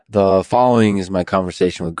The following is my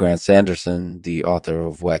conversation with Grant Sanderson, the author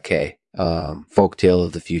of Waka, Folktale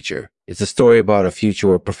of the Future. It's a story about a future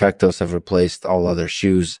where perfectos have replaced all other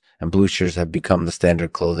shoes and bluchers have become the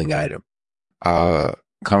standard clothing item. Our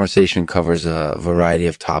conversation covers a variety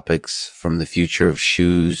of topics from the future of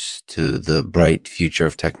shoes to the bright future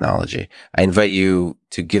of technology. I invite you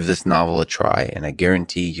to give this novel a try, and I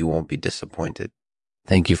guarantee you won't be disappointed.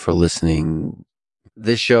 Thank you for listening.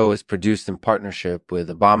 This show is produced in partnership with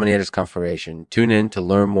Abominators Confederation. Tune in to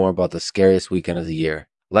learn more about the scariest weekend of the year.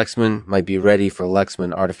 Lexman might be ready for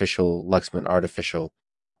Lexman Artificial.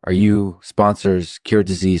 Are you? Sponsors, cure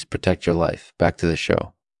disease, protect your life. Back to the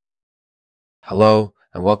show. Hello,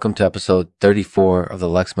 and welcome to episode 34 of the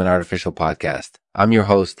Lexman Artificial podcast. I'm your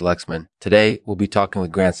host, Lexman. Today, we'll be talking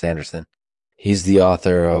with Grant Sanderson. He's the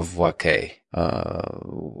author of Waka,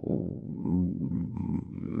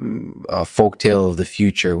 a folktale of the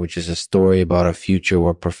future, which is a story about a future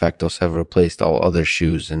where perfectos have replaced all other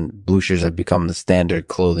shoes and bluchers have become the standard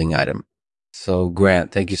clothing item. So,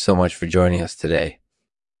 Grant, thank you so much for joining us today.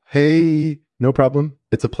 Hey, no problem.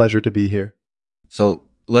 It's a pleasure to be here. So,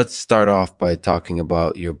 let's start off by talking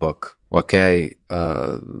about your book, Waka,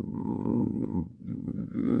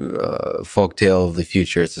 Folktale of the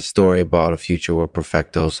Future. It's a story about a future where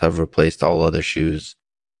perfectos have replaced all other shoes.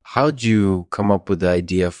 How'd you come up with the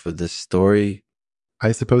idea for this story?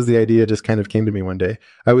 I suppose the idea just kind of came to me one day.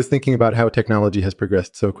 I was thinking about how technology has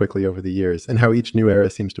progressed so quickly over the years and how each new era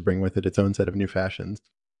seems to bring with it its own set of new fashions.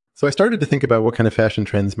 So I started to think about what kind of fashion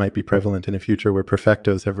trends might be prevalent in a future where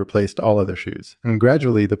perfectos have replaced all other shoes. And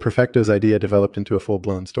gradually, the perfectos idea developed into a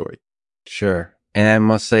full-blown story. Sure. And I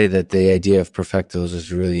must say that the idea of perfectos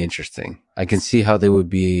is really interesting. I can see how they would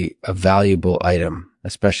be a valuable item,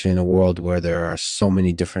 especially in a world where there are so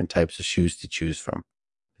many different types of shoes to choose from.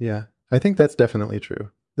 Yeah, I think that's definitely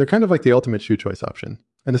true. They're kind of like the ultimate shoe choice option.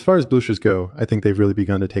 And as far as bluchers go, I think they've really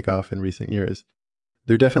begun to take off in recent years.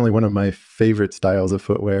 They're definitely one of my favorite styles of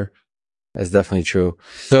footwear. That's definitely true.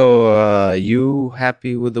 So, you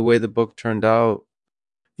happy with the way the book turned out?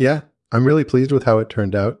 Yeah, I'm really pleased with how it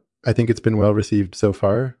turned out. I think it's been well received so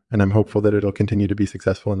far, and I'm hopeful that it'll continue to be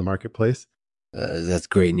successful in the marketplace. That's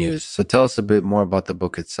great news. So tell us a bit more about the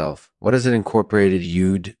book itself. What has it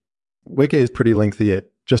incorporated Waka is pretty lengthy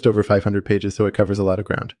at just over 500 pages, so it covers a lot of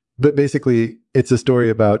ground. But basically, it's a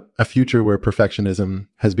story about a future where perfectionism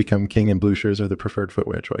has become king and bluchers are the preferred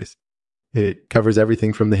footwear choice. It covers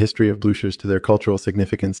everything from the history of bluchers to their cultural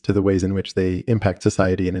significance to the ways in which they impact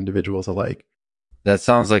society and individuals alike. That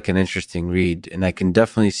sounds like an interesting read, and I can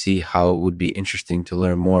definitely see how it would be interesting to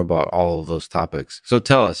learn more about all of those topics. So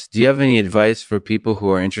tell us, do you have any advice for people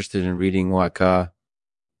who are interested in reading Waka?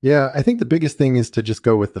 Yeah, I think the biggest thing is to just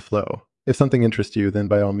go with the flow. If something interests you, then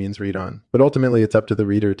by all means read on. But ultimately, it's up to the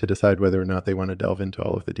reader to decide whether or not they want to delve into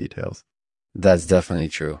all of the details. That's definitely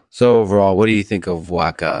true. So overall, what do you think of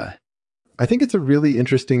Waka? I think it's a really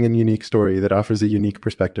interesting and unique story that offers a unique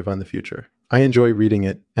perspective on the future. I enjoy reading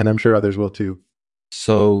it, and I'm sure others will too.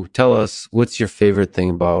 So tell us, what's your favorite thing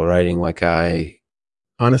about writing Waka?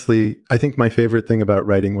 Honestly, I think my favorite thing about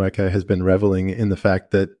writing Waka has been reveling in the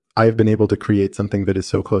fact that I've been able to create something that is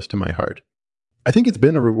so close to my heart. I think it's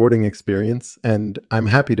been a rewarding experience, and I'm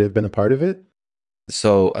happy to have been a part of it.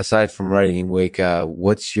 So aside from writing Waka,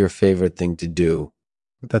 what's your favorite thing to do?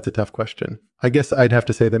 That's a tough question. I guess I'd have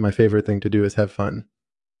to say that my favorite thing to do is have fun.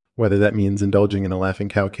 Whether that means indulging in a laughing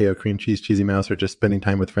cow, KO cream cheese, cheesy mouse, or just spending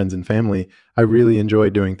time with friends and family, I really enjoy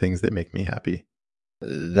doing things that make me happy.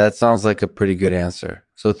 That sounds like a pretty good answer.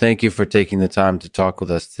 So thank you for taking the time to talk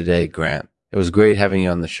with us today, Grant. It was great having you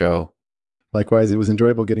on the show. Likewise, it was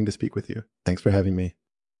enjoyable getting to speak with you. Thanks for having me.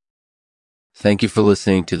 Thank you for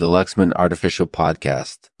listening to the Lexman Artificial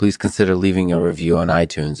Podcast. Please consider leaving a review on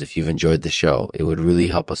iTunes if you've enjoyed the show. It would really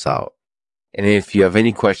help us out. And if you have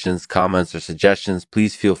any questions, comments, or suggestions,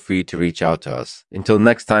 please feel free to reach out to us. Until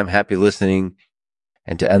next time, happy listening.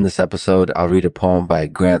 And to end this episode, I'll read a poem by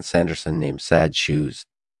Grant Sanderson named Sad Shoes.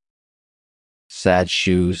 Sad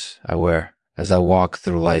shoes I wear. As I walk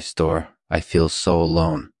through life's door, I feel so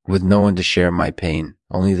alone, with no one to share my pain.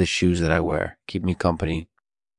 Only the shoes that I wear keep me company